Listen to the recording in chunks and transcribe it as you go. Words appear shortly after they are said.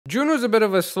June was a bit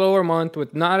of a slower month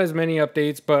with not as many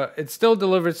updates, but it still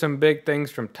delivered some big things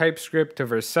from TypeScript to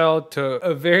Vercel to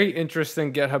a very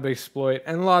interesting GitHub exploit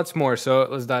and lots more, so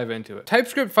let's dive into it.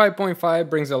 TypeScript 5.5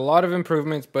 brings a lot of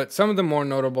improvements, but some of the more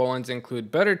notable ones include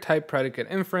better type predicate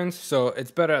inference, so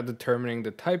it's better at determining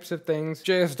the types of things,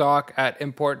 JSDoc at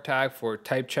import tag for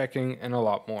type checking, and a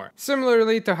lot more.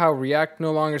 Similarly to how React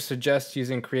no longer suggests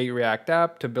using create React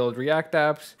app to build React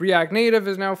apps, React Native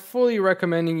is now fully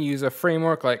recommending you use a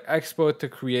framework like Expo to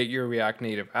create your React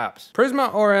Native apps.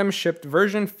 Prisma ORM shipped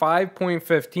version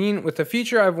 5.15 with a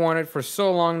feature I've wanted for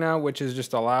so long now, which is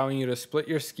just allowing you to split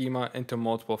your schema into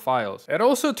multiple files. It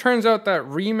also turns out that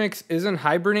Remix isn't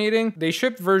hibernating. They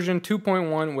shipped version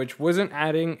 2.1, which wasn't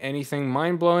adding anything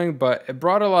mind-blowing, but it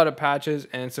brought a lot of patches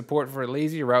and support for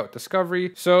lazy route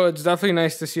discovery, so it's definitely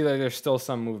nice to see that there's still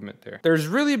some movement there. There's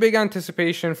really big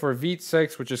anticipation for Vite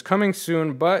 6, which is coming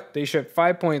soon, but they shipped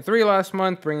 5.3 last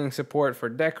month, bringing support for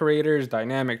decorators,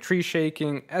 dynamic tree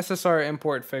shaking, SSR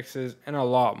import fixes, and a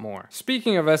lot more.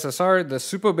 Speaking of SSR, the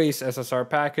Supabase SSR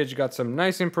package got some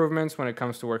nice improvements when it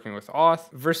comes to working with auth.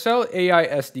 Vercel AI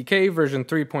SDK version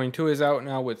 3.2 is out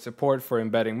now with support for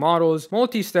embedding models,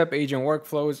 multi-step agent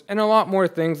workflows, and a lot more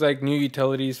things like new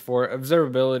utilities for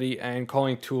observability and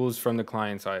calling tools from the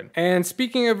client side. And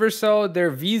speaking of Vercel,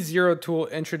 their V0 tool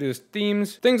introduced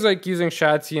themes, things like using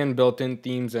Shatsy and built-in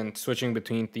themes and switching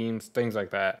between themes, things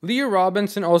like that. Leah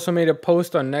Robinson also made a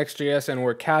post on Next.js and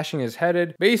where caching is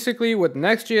headed. Basically, with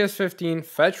Next.js 15,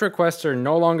 fetch requests are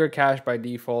no longer cached by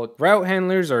default, route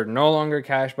handlers are no longer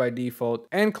cached by default,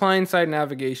 and client-side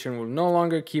navigation will no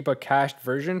longer keep a cached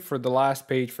version for the last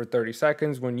page for 30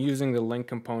 seconds when using the link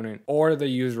component or the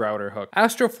use router hook.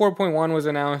 Astro 4.1 was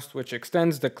announced, which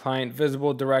extends the client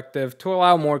visible directive to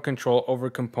allow more control over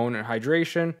component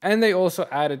hydration, and they also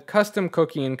added custom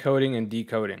cookie encoding and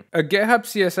decoding. A GitHub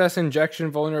CSS injection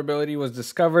vulnerability was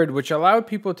discovered, which allowed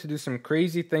people to do some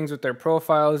crazy things with their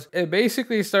profiles. It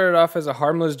basically started off as a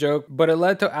harmless joke, but it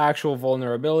led to actual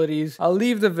vulnerabilities. I'll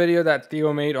leave the video that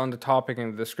Theo made on the topic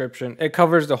in the description. It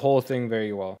covers the whole thing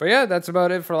very well. But yeah, that's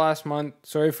about it for last month.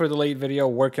 Sorry for the late video.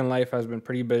 Work and life has been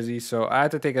pretty busy, so I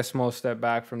had to take a small step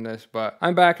back from this, but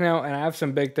I'm back now and I have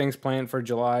some big things planned for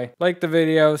July. Like the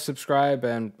video, subscribe,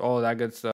 and all that good stuff.